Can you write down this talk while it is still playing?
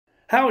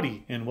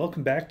Howdy, and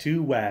welcome back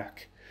to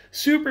WAC.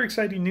 Super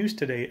exciting news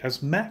today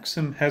as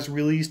Maxim has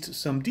released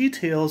some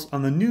details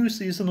on the new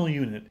seasonal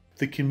unit.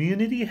 The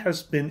community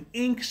has been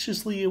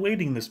anxiously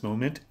awaiting this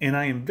moment, and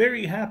I am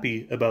very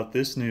happy about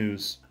this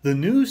news. The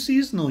new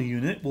seasonal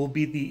unit will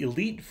be the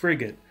Elite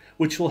Frigate,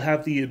 which will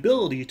have the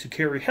ability to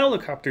carry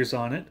helicopters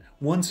on it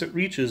once it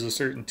reaches a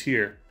certain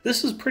tier.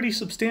 This is pretty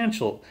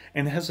substantial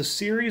and has a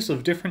series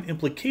of different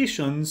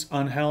implications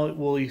on how it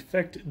will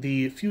affect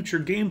the future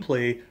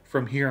gameplay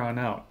from here on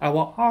out. I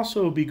will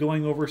also be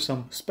going over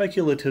some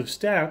speculative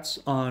stats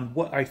on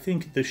what I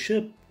think the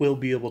ship will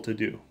be able to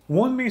do.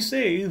 One may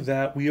say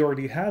that we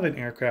already have an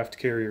aircraft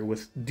carrier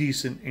with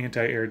decent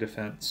anti-air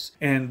defense,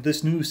 and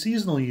this new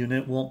seasonal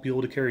unit won't be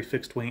able to carry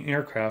fixed-wing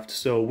aircraft,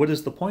 so what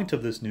is the point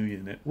of this new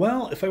unit?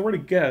 Well, if I were to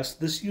guess,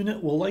 this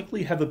unit will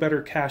likely have a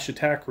better cash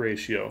attack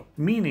ratio,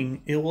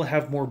 meaning it will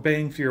have more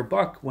bang for your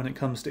buck when it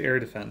comes to air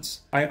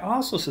defense. I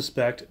also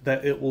suspect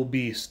that it will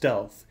be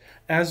stealth,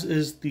 as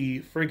is the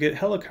frigate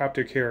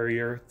helicopter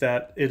carrier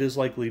that it is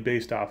likely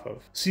based off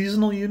of.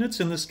 Seasonal units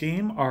in this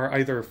game are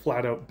either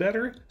flat out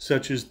better,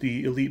 such as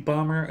the Elite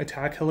Bomber,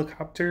 Attack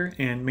Helicopter,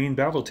 and Main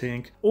Battle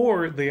Tank,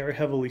 or they are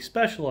heavily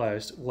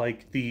specialized,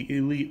 like the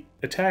Elite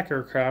Attack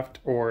Aircraft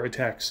or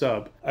Attack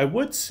Sub. I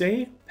would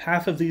say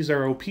half of these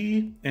are OP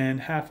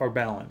and half are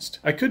balanced.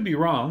 I could be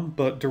wrong,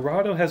 but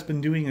Dorado has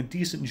been doing a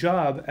decent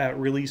job at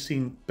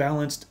releasing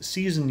balanced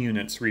season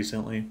units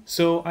recently,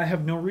 so I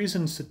have no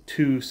reason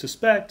to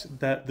suspect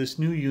that this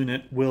new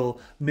unit will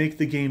make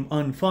the game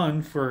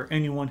unfun for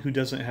anyone who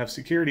doesn't have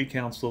security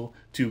counsel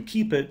to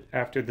keep it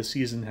after the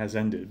season has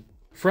ended.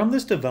 From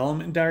this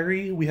development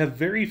diary, we have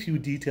very few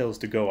details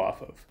to go off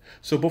of.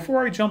 So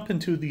before I jump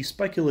into the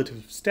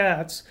speculative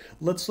stats,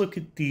 let's look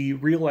at the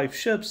real-life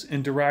ships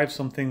and derive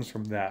some things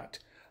from that.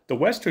 The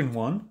Western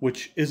one,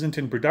 which isn't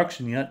in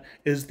production yet,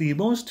 is the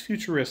most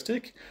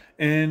futuristic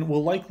and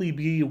will likely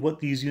be what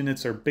these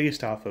units are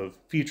based off of,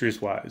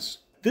 features-wise.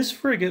 This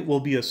frigate will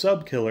be a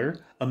sub-killer,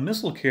 a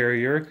missile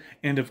carrier,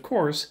 and of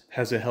course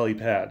has a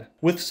helipad.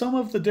 With some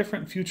of the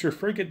different future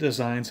frigate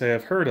designs I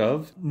have heard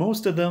of,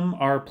 most of them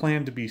are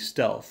planned to be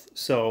stealth,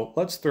 so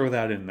let's throw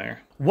that in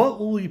there. What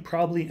will we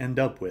probably end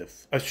up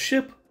with? A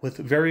ship with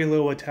very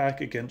low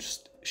attack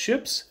against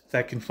ships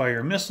that can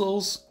fire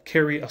missiles,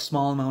 carry a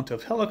small amount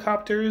of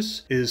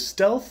helicopters, is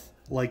stealth,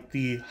 like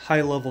the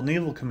high-level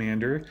naval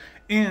commander,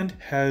 and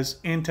has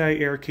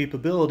anti-air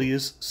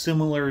capabilities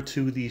similar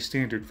to the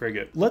standard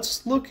frigate.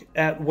 Let's look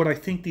at what I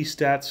think these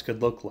stats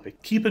could look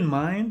like. Keep in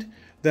mind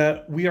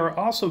that we are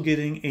also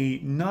getting a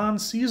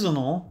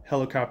non-seasonal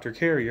helicopter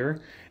carrier,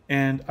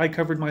 and I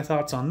covered my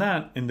thoughts on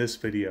that in this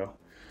video.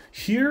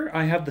 Here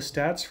I have the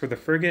stats for the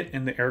frigate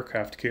and the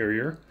aircraft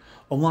carrier.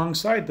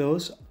 Alongside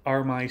those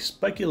are my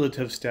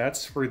speculative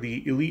stats for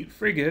the Elite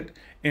Frigate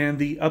and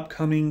the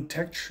upcoming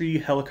Tech Tree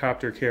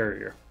helicopter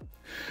carrier.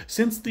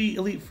 Since the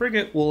Elite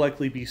Frigate will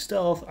likely be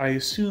stealth, I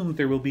assume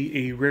there will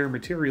be a rare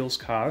materials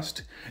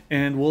cost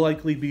and will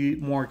likely be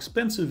more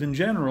expensive in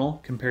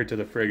general compared to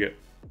the frigate.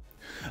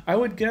 I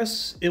would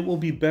guess it will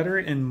be better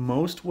in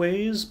most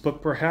ways,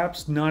 but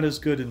perhaps not as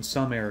good in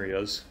some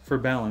areas, for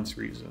balance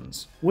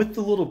reasons. With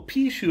the little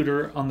pea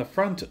shooter on the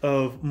front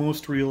of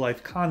most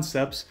real-life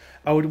concepts,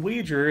 I would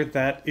wager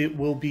that it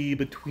will be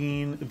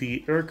between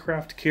the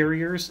aircraft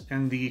carriers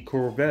and the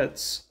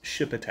corvette's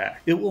ship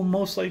attack. It will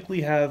most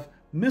likely have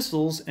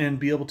missiles and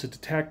be able to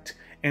detect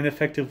and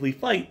effectively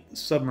fight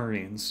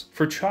submarines.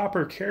 For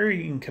chopper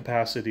carrying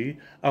capacity,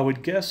 I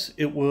would guess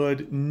it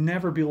would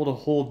never be able to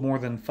hold more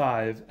than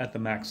 5 at the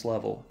max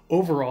level.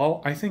 Overall,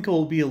 I think it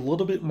will be a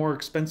little bit more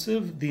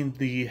expensive than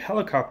the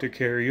helicopter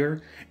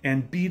carrier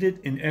and beat it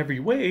in every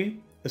way,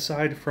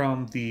 aside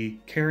from the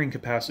carrying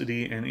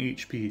capacity and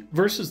HP.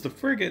 Versus the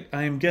frigate,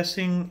 I am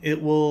guessing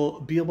it will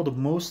be able to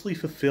mostly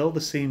fulfill the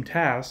same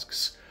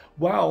tasks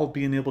while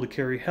being able to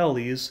carry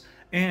helis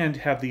and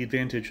have the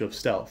advantage of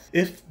stealth.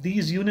 If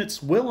these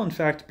units will in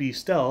fact be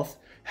stealth,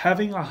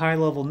 having a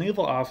high-level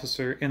naval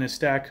officer in a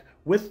stack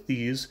with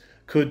these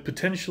could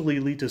potentially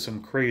lead to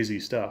some crazy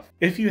stuff.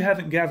 If you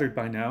haven't gathered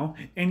by now,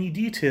 any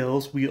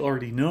details we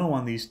already know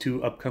on these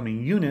two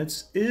upcoming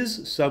units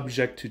is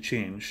subject to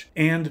change,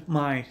 and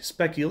my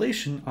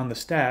speculation on the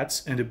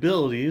stats and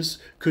abilities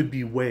could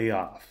be way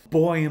off.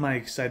 Boy, am I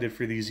excited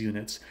for these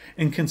units,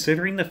 and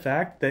considering the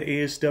fact that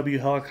ASW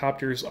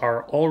helicopters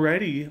are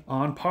already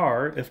on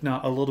par, if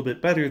not a little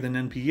bit better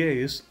than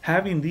NPAs,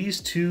 having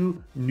these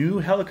two new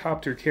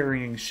helicopter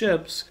carrying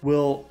ships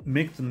will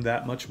make them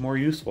that much more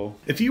useful.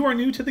 If you are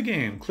new to the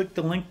game, click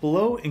the link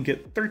below and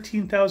get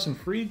 13,000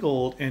 free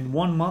gold and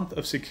 1 month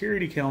of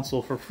security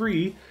counsel for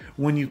free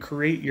when you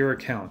create your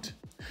account.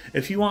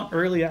 If you want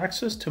early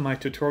access to my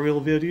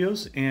tutorial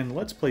videos and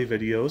Let's Play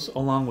videos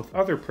along with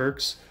other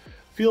perks,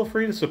 feel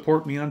free to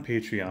support me on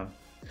Patreon.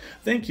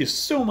 Thank you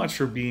so much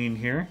for being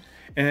here,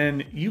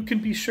 and you can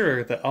be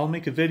sure that I'll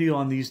make a video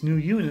on these new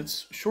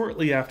units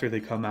shortly after they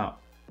come out.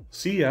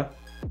 See ya!